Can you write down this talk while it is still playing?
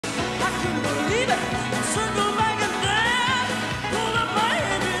circle back and then pull up my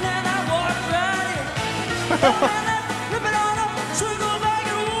engine and I walk right in. Oh, and then rip it on up, circle back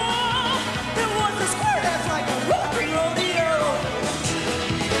and whoa. It was a square dance like a rockin' rodeo.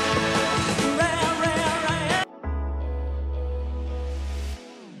 Round, round, round.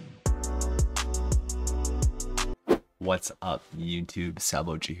 What's up, YouTube?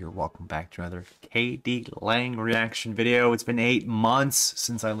 SalvoG here. Welcome back to another KD Lang reaction video. It's been 8 months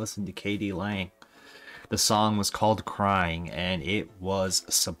since I listened to KD Lang. The song was called Crying, and it was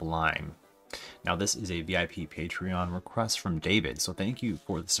sublime. Now, this is a VIP Patreon request from David, so thank you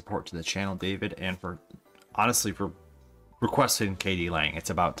for the support to the channel, David, and for, honestly, for requesting KD Lang. It's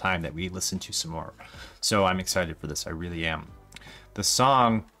about time that we listen to some more. So I'm excited for this. I really am. The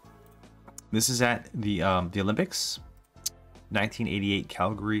song, this is at the Olympics. 1988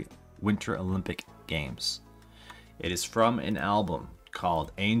 Calgary Winter Olympic Games. It is from an album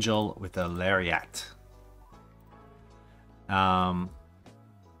called Angel with a Lariat.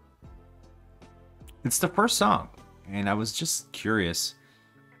 It's the first song, and I was just curious.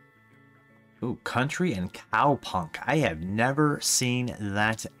 Ooh, country and cowpunk. I have never seen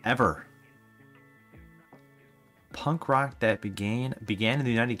that ever. Punk rock that began in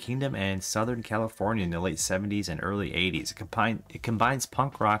the United Kingdom and Southern California in the late 70s and early 80s. It combines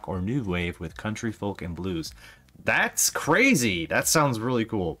punk rock or new wave with country, folk, and blues. That's crazy. That sounds really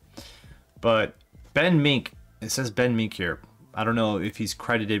cool. But Ben Mink, it says Ben Mink here. I don't know if he's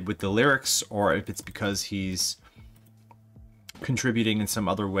credited with the lyrics or if it's because he's contributing in some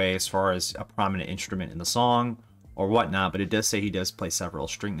other way as far as a prominent instrument in the song or whatnot, but it does say he does play several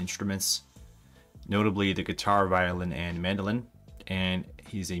string instruments, notably the guitar, violin, and mandolin, and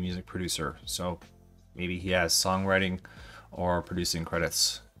he's a music producer, so maybe he has songwriting or producing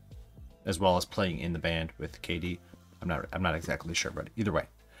credits as well as playing in the band with KD. I'm not exactly sure, but either way,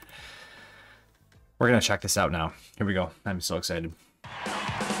 we're gonna check this out now. Here we go. I'm so excited.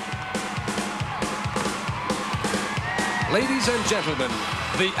 Ladies and gentlemen,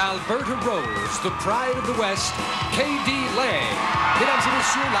 the Alberta Rose, the pride of the West, KD Lang. Mesdames et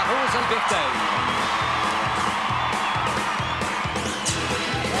messieurs, la Rose Albertaine.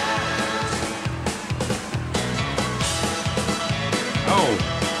 Oh.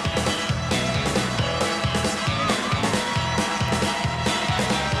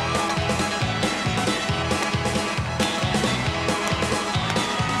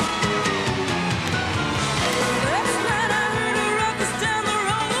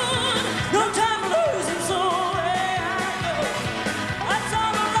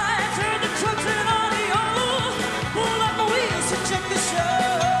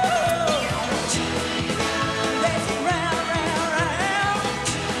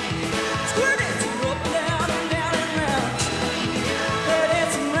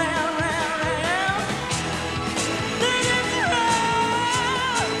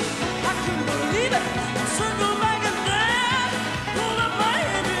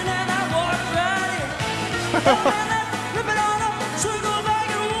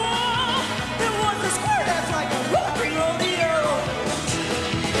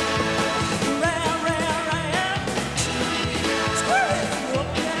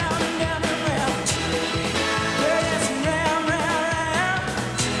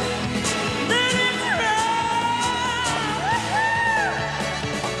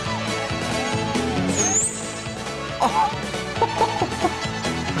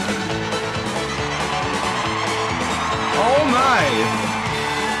 Oh my!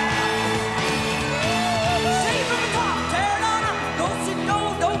 Sing from the top, tear it on up. Don't sit,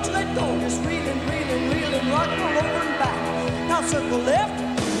 don't you let go. Just reeling, reeling, reeling, rocking all over and back. Now circle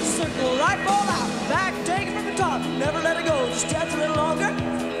left, circle right, ball out. Back, take it from the top. Never let it go. Just dance a little longer.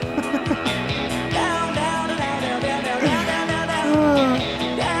 Down, down, down, down, down, down, down, down, down, down, down.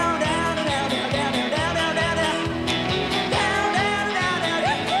 Down, down, down, down, down, down, down, down, down, down, down. Down, down, down,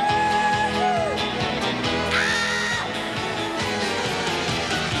 down, down.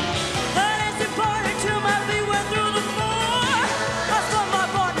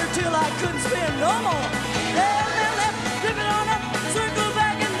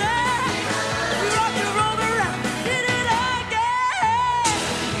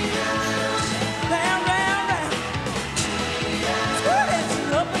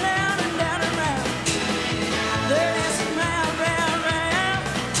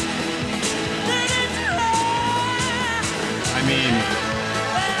 I mean,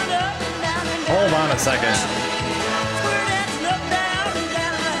 hold on a second.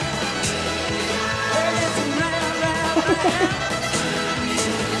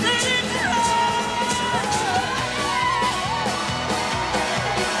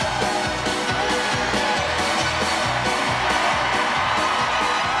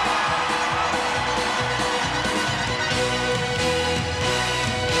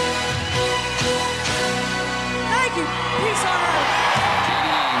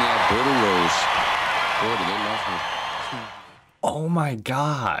 my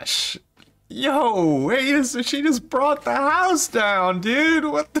gosh. Yo, wait, so she just brought the house down, dude.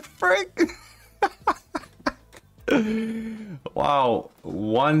 What the frick? Wow,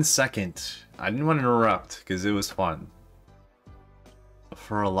 1 second. I didn't want to interrupt because it was fun.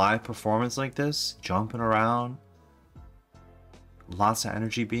 For a live performance like this, jumping around, lots of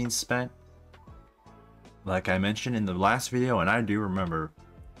energy being spent. Like I mentioned in the last video, and I do remember,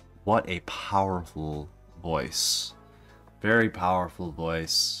 what a powerful voice. Very powerful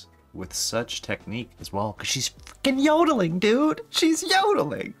voice. With such technique as well, because she's freaking yodeling, dude. She's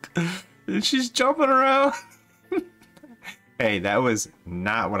yodeling. And she's jumping around. Hey, that was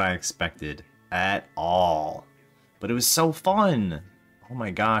not what I expected at all. But it was so fun. Oh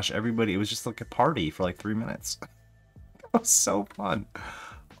my gosh, everybody, it was just like a party for like 3 minutes. It was so fun.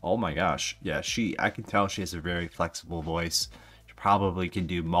 Oh my gosh. Yeah, I can tell she has a very flexible voice. She probably can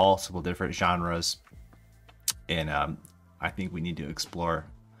do multiple different genres. And I think we need to explore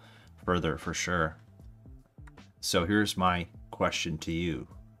further for sure. So here's my question to you.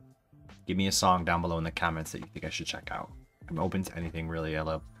 Give me a song down below in the comments that you think I should check out. I'm open to anything really. I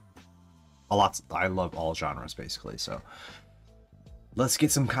love all genres basically. So let's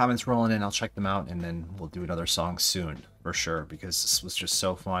get some comments rolling in. I'll check them out and then we'll do another song soon for sure, because this was just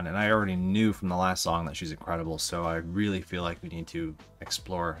so fun. And I already knew from the last song that she's incredible. So I really feel like we need to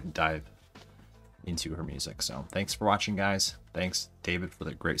explore, dive into her music. So thanks for watching, guys. Thanks David for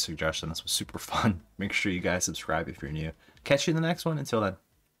the great suggestion. This was super fun. Make sure you guys subscribe if you're new. Catch you in the next one. Until then,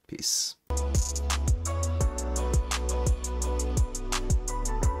 peace.